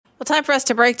time for us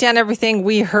to break down everything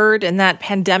we heard in that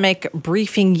pandemic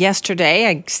briefing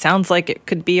yesterday. It sounds like it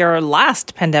could be our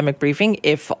last pandemic briefing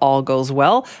if all goes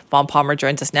well. Vaughn Palmer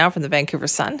joins us now from the Vancouver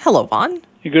Sun. Hello, Vaughn.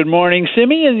 Good morning,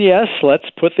 Simi. And yes, let's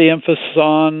put the emphasis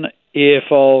on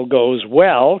if all goes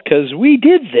well, because we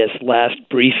did this last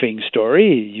briefing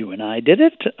story. You and I did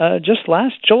it just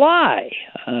last July.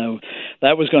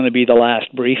 That was going to be the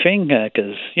last briefing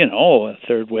because, a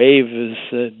third wave is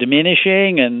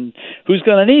diminishing, and who's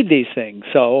going to need these things?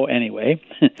 So anyway,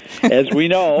 as we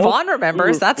know, Vaughn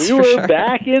remembers, we were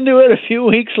back into it a few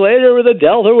weeks later with a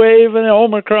Delta wave and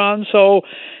Omicron. So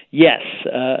yes,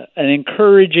 an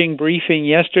encouraging briefing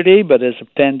yesterday, but as a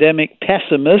pandemic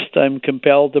pessimist, I'm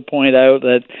compelled to point out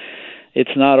that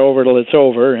it's not over till it's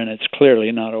over, and it's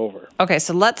clearly not over. Okay,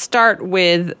 so let's start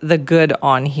with the good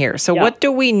on here. So what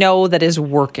do we know that is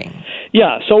working?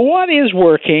 Yeah, so what is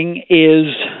working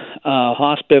is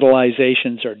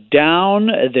hospitalizations are down.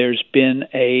 There's been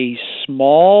a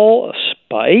small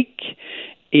spike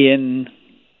in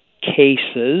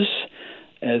cases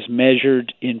as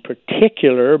measured in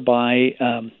particular by,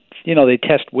 they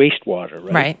test wastewater,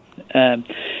 right? Right.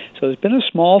 So there's been a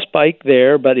small spike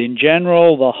there, but in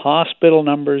general, the hospital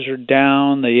numbers are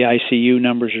down, the ICU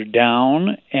numbers are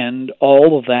down, and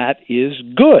all of that is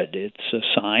good. It's a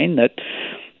sign that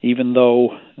even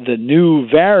though the new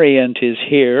variant is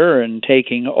here and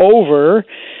taking over,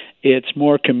 it's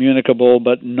more communicable,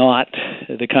 but not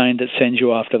the kind that sends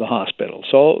you off to the hospital.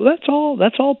 So that's all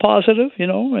positive,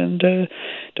 and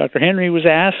Dr. Henry was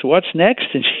asked, what's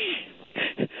next? And she,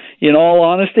 in all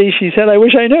honesty, she said, I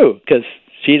wish I knew, because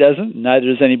she doesn't, neither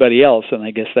does anybody else, and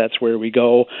I guess that's where we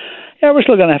go. Yeah, we're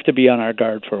still going to have to be on our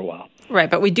guard for a while.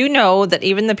 Right, but we do know that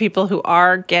even the people who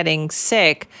are getting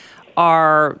sick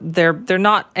they're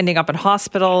not ending up in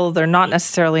hospital, they're not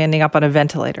necessarily ending up on a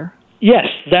ventilator. Yes,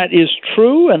 that is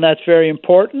true, and that's very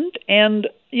important. And,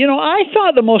 I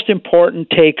thought the most important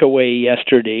takeaway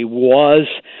yesterday was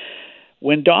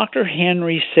when Dr.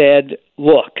 Henry said,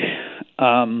 look,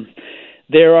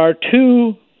 there are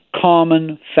two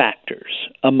common factors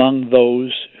among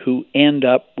those who end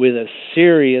up with a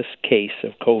serious case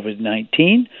of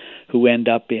COVID-19, who end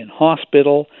up in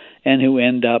hospital, and who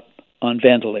end up on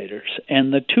ventilators.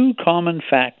 And the two common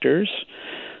factors,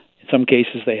 in some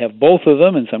cases they have both of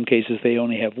them, in some cases they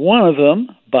only have one of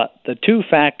them, but the two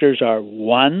factors are,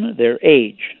 one, their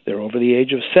age. They're over the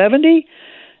age of 70,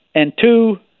 and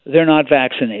two, they're not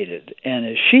vaccinated. And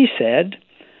as she said,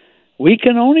 we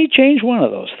can only change one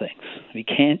of those things. We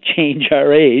can't change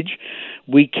our age.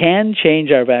 We can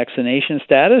change our vaccination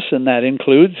status, and that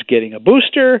includes getting a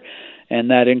booster, and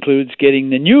that includes getting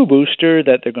the new booster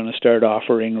that they're going to start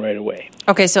offering right away.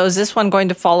 Okay, so is this one going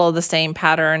to follow the same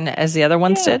pattern as the other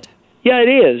ones did? Yeah, it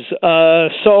is.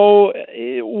 So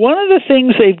one of the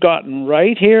things they've gotten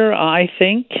right here, I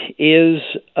think, is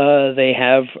they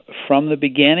have, from the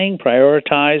beginning,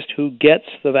 prioritized who gets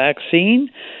the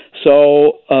vaccine.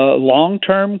 So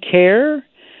long-term care,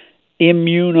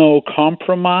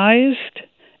 immunocompromised,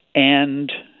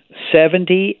 and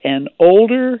 70 and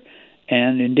older,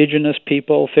 and Indigenous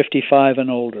people 55 and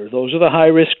older. Those are the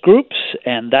high-risk groups,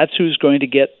 and that's who's going to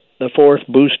get the fourth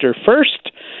booster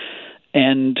first.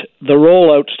 And the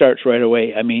rollout starts right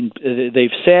away. I mean,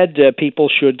 they've said people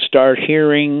should start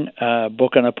hearing,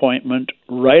 book an appointment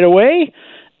right away.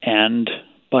 And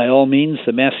by all means,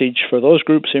 the message for those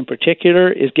groups in particular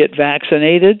is get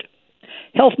vaccinated.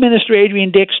 Health Minister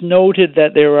Adrian Dix noted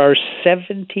that there are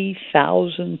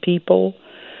 70,000 people,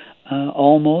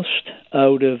 almost,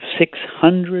 out of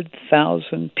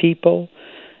 600,000 people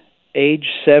age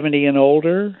 70 and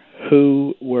older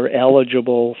who were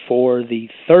eligible for the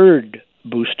third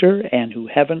booster and who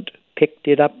haven't picked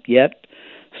it up yet.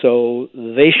 So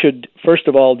they should, first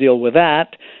of all, deal with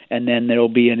that, and then there'll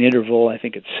be an interval, I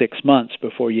think it's 6 months,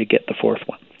 before you get the fourth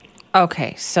one.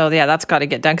 Okay, so yeah, that's got to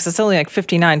get done, because it's only like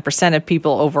 59% of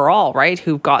people overall, right,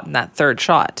 who've gotten that third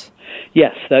shot.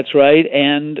 Yes, that's right.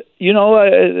 And,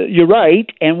 you're right.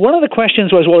 And one of the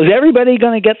questions was, well, is everybody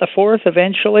going to get the fourth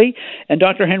eventually? And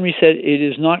Dr. Henry said it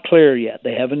is not clear yet.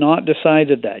 They have not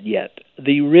decided that yet.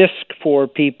 The risk for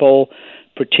people,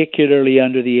 particularly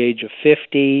under the age of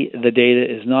 50, the data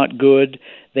is not good.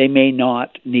 They may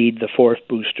not need the fourth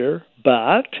booster.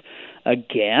 But,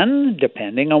 again,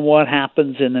 depending on what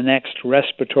happens in the next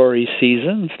respiratory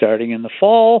season, starting in the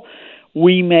fall,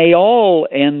 we may all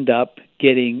end up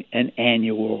getting an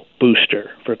annual booster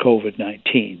for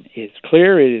COVID-19. It's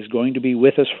clear it is going to be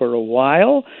with us for a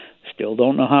while. Still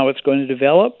don't know how it's going to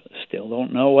develop. Still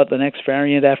don't know what the next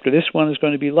variant after this one is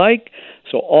going to be like.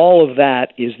 So all of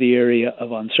that is the area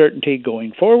of uncertainty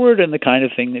going forward, and the kind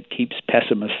of thing that keeps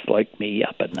pessimists like me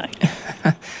up at night.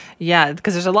 Yeah,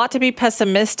 because there's a lot to be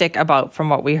pessimistic about from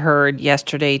what we heard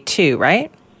yesterday too,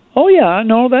 right? Oh, yeah,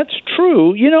 no, that's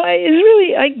true. It's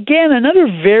really, again, another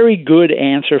very good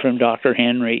answer from Dr.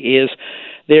 Henry is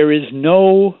there is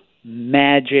no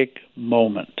magic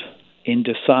moment in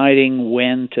deciding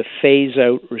when to phase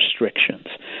out restrictions.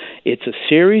 It's a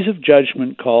series of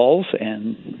judgment calls,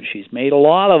 and she's made a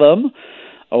lot of them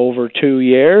over 2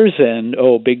 years, and,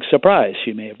 big surprise,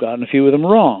 she may have gotten a few of them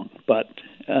wrong, but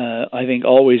I think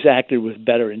always acted with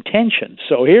better intention.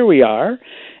 So here we are,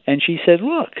 and she said,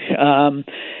 look,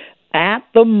 at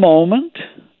the moment,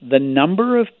 the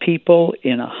number of people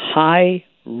in a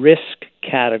high-risk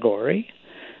category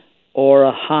or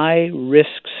a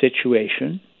high-risk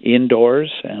situation,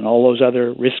 indoors and all those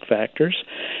other risk factors,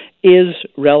 is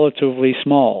relatively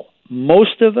small.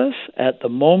 Most of us at the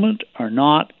moment are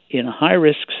not in a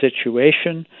high-risk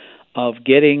situation of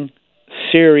getting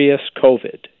serious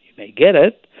COVID. You may get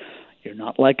it. You're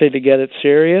not likely to get it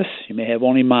serious. You may have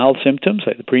only mild symptoms,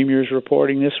 like the Premier is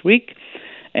reporting this week.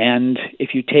 And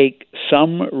if you take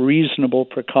some reasonable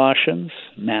precautions,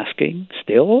 masking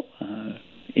still,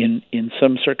 in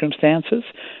some circumstances,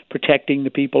 protecting the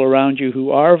people around you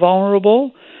who are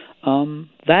vulnerable,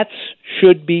 that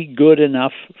should be good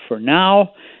enough for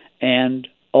now. And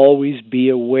always be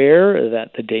aware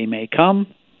that the day may come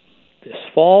this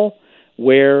fall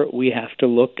where we have to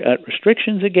look at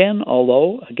restrictions again,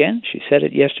 although, again, she said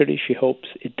it yesterday, she hopes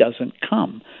it doesn't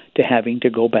come to having to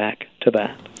go back to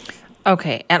that.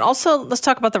 Okay, and also let's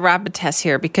talk about the rapid test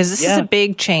here, because this is a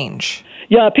big change.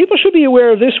 Yeah, people should be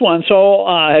aware of this one. So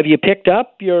have you picked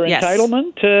up your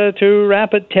entitlement to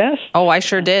rapid tests? Oh, I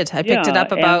sure did. I picked it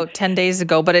up about 10 days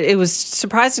ago, but it was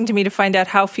surprising to me to find out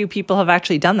how few people have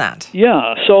actually done that.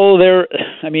 Yeah, so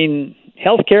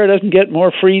healthcare doesn't get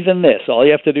more free than this. All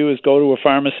you have to do is go to a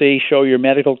pharmacy, show your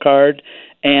medical card,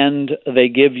 and they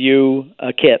give you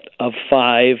a kit of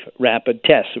 5 rapid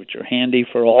tests, which are handy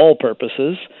for all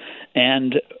purposes.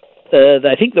 And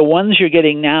I think the ones you're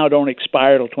getting now don't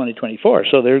expire till 2024,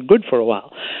 so they're good for a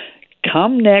while.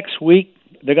 Come next week,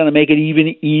 they're going to make it even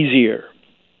easier.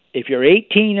 If you're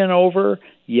 18 and over,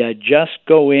 you just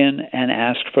go in and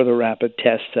ask for the rapid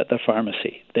tests at the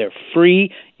pharmacy. They're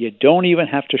free. You don't even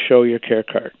have to show your care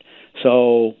card.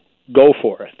 So go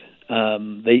for it.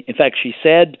 In fact, she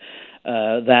said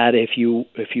that if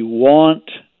you want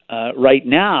right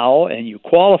now and you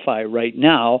qualify right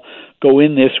now, go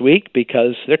in this week,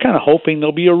 because they're kind of hoping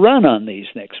there'll be a run on these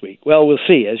next week. Well, we'll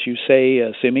see. As you say,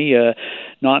 Simi,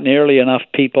 not nearly enough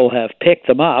people have picked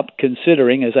them up,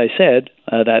 considering, as I said,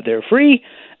 that they're free,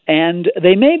 and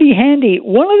they may be handy.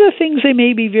 One of the things they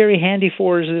may be very handy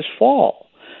for is this fall.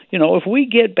 If we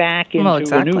get back into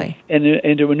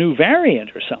a new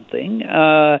variant or something,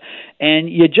 and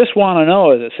you just want to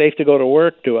know, is it safe to go to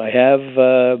work? Do I have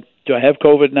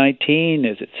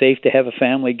COVID-19? Is it safe to have a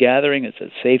family gathering? Is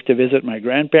it safe to visit my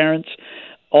grandparents?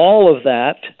 All of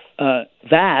that,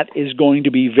 that is going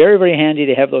to be very, very handy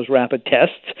to have those rapid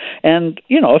tests. And,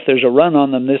 if there's a run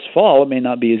on them this fall, it may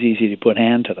not be as easy to put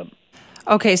hand to them.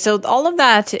 Okay, so all of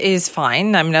that is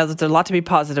fine. I mean, there's a lot to be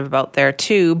positive about there,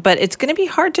 too. But it's going to be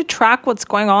hard to track what's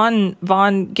going on,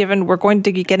 Vaughn, given we're going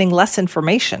to be getting less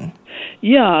information.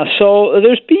 Yeah, so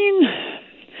there's been...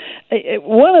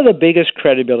 One of the biggest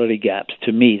credibility gaps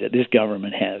to me that this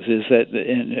government has is that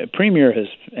the Premier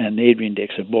and Adrian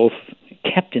Dix have both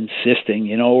kept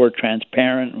insisting, we're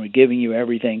transparent and we're giving you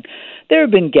everything. There have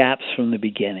been gaps from the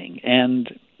beginning, and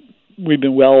we've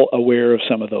been well aware of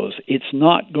some of those. It's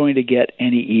not going to get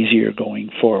any easier going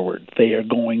forward. They are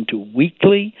going to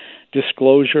weekly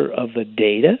disclosure of the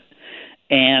data,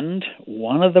 and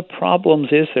one of the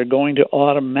problems is they're going to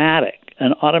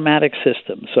an automatic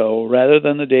system. So rather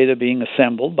than the data being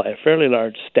assembled by a fairly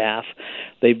large staff,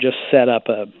 they've just set up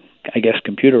a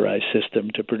computerized system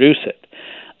to produce it.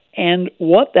 And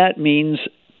what that means,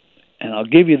 and I'll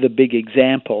give you the big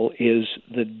example, is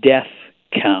the death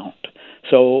count.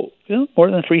 So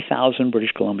more than 3,000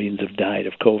 British Columbians have died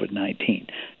of COVID-19.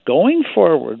 Going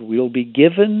forward, we'll be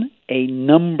given a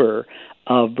number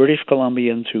of British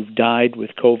Columbians who've died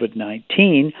with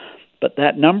COVID-19, but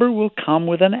that number will come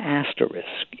with an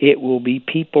asterisk. It will be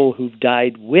people who've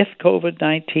died with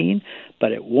COVID-19,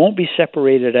 but it won't be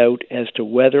separated out as to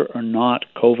whether or not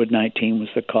COVID-19 was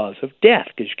the cause of death,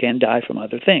 because you can die from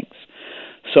other things.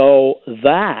 So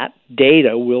that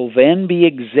data will then be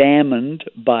examined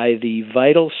by the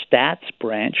Vital Stats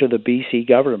branch of the BC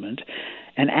government,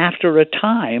 and after a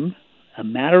time, a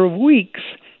matter of weeks,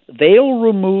 they'll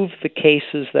remove the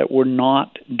cases that were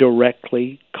not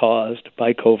directly caused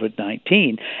by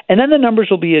COVID-19. And then the numbers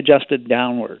will be adjusted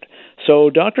downward. So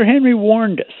Dr. Henry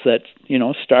warned us that,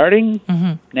 starting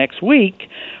next week,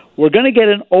 we're going to get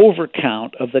an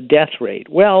overcount of the death rate.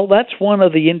 Well, that's one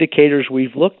of the indicators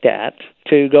we've looked at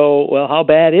to go, well, how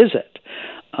bad is it?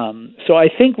 So I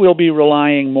think we'll be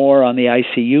relying more on the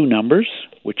ICU numbers,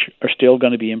 which are still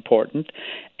going to be important,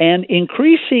 and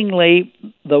increasingly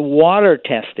the water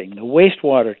testing, the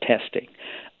wastewater testing.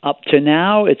 Up to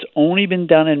now, it's only been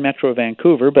done in Metro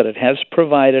Vancouver, but it has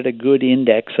provided a good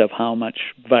index of how much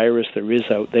virus there is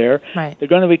out there. Right. They're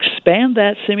going to expand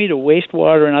that, Simi, to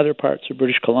wastewater in other parts of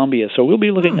British Columbia. So we'll be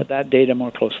looking at that data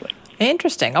more closely.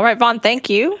 Interesting. All right, Vaughn,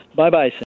 thank you. Bye-bye, Simi.